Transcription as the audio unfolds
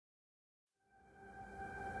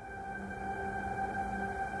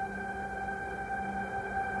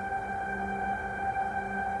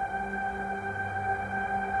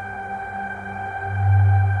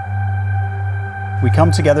We come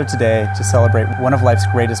together today to celebrate one of life's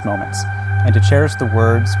greatest moments and to cherish the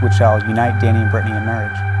words which shall unite Danny and Brittany in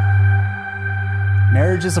marriage.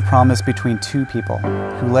 Marriage is a promise between two people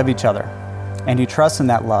who love each other and who trust in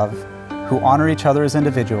that love, who honor each other as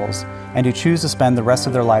individuals, and who choose to spend the rest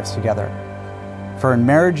of their lives together. For in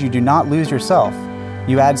marriage, you do not lose yourself,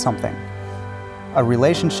 you add something. A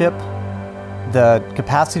relationship, the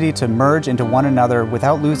capacity to merge into one another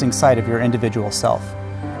without losing sight of your individual self.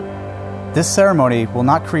 This ceremony will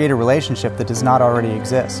not create a relationship that does not already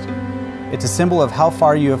exist. It's a symbol of how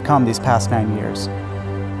far you have come these past 9 years.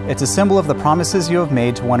 It's a symbol of the promises you have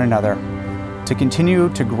made to one another, to continue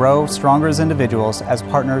to grow stronger as individuals, as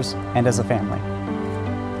partners, and as a family.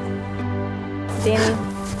 Danny,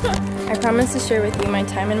 I promise to share with you my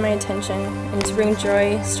time and my attention, and to bring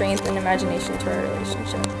joy, strength, and imagination to our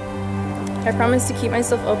relationship. I promise to keep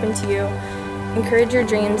myself open to you, encourage your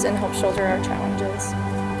dreams, and help shoulder our challenges.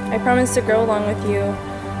 I promise to grow along with you,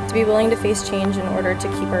 to be willing to face change in order to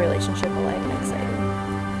keep our relationship alive and exciting.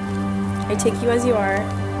 I take you as you are,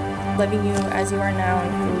 loving you as you are now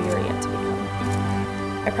and who you are yet to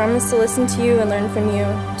become. I promise to listen to you and learn from you,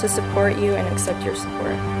 to support you and accept your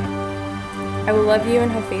support. I will love you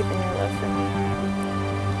and have faith in your love for me.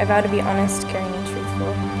 I vow to be honest, caring, and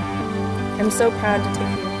truthful. I'm so proud to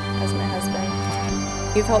take you as my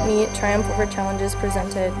husband. You've helped me triumph over challenges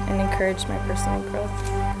presented and encouraged my personal growth.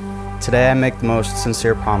 Today I make the most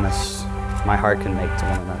sincere promise my heart can make to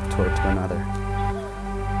one another.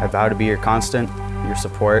 I vow to be your constant, your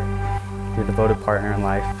support, your devoted partner in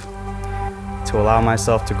life, to allow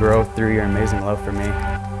myself to grow through your amazing love for me.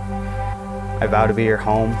 I vow to be your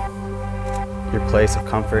home, your place of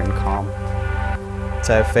comfort and calm,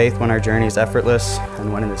 to have faith when our journey is effortless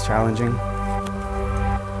and when it is challenging.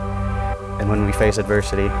 And when we face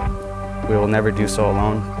adversity, we will never do so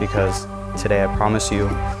alone, because today I promise you,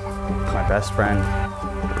 my best friend,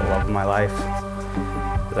 the love of my life,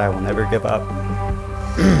 that I will never give up,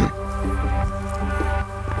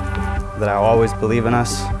 that I will always believe in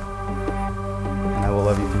us, and I will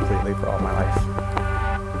love you completely for all my life.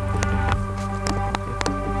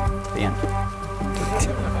 The end.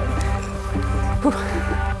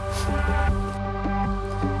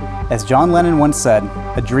 As John Lennon once said,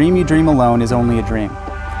 a dream you dream alone is only a dream.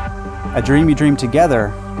 A dream you dream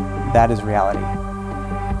together, that is reality.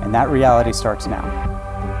 And that reality starts now.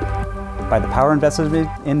 By the power invested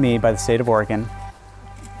in me by the state of Oregon,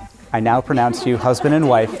 I now pronounce you husband and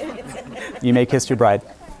wife. You may kiss your bride.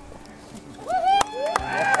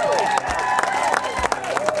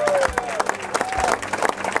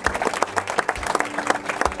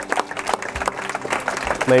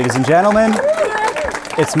 Ladies and gentlemen,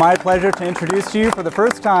 it's my pleasure to introduce to you for the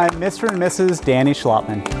first time, Mr. and Mrs. Danny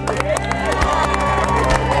Schlotman.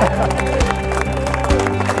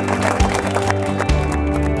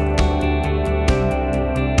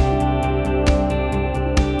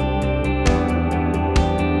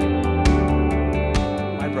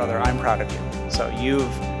 My brother, I'm proud of you. So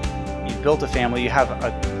you've built a family. You have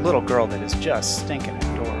a little girl that is just stinking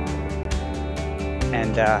adorable.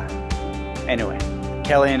 And anyway,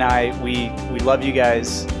 Kelly and I, we love you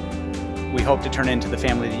guys. We hope to turn into the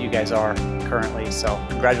family that you guys are currently. So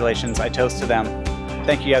congratulations, I toast to them.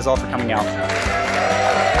 Thank you guys all for coming out.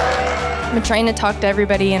 I've been trying to talk to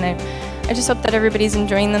everybody, and I just hope that everybody's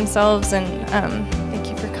enjoying themselves, and thank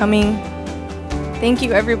you for coming. Thank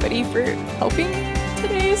you everybody for helping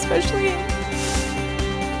today, especially.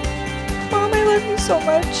 Mom, I love you so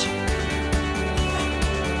much.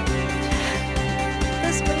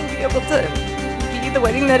 This wouldn't be able to the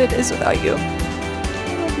wedding that it is without you.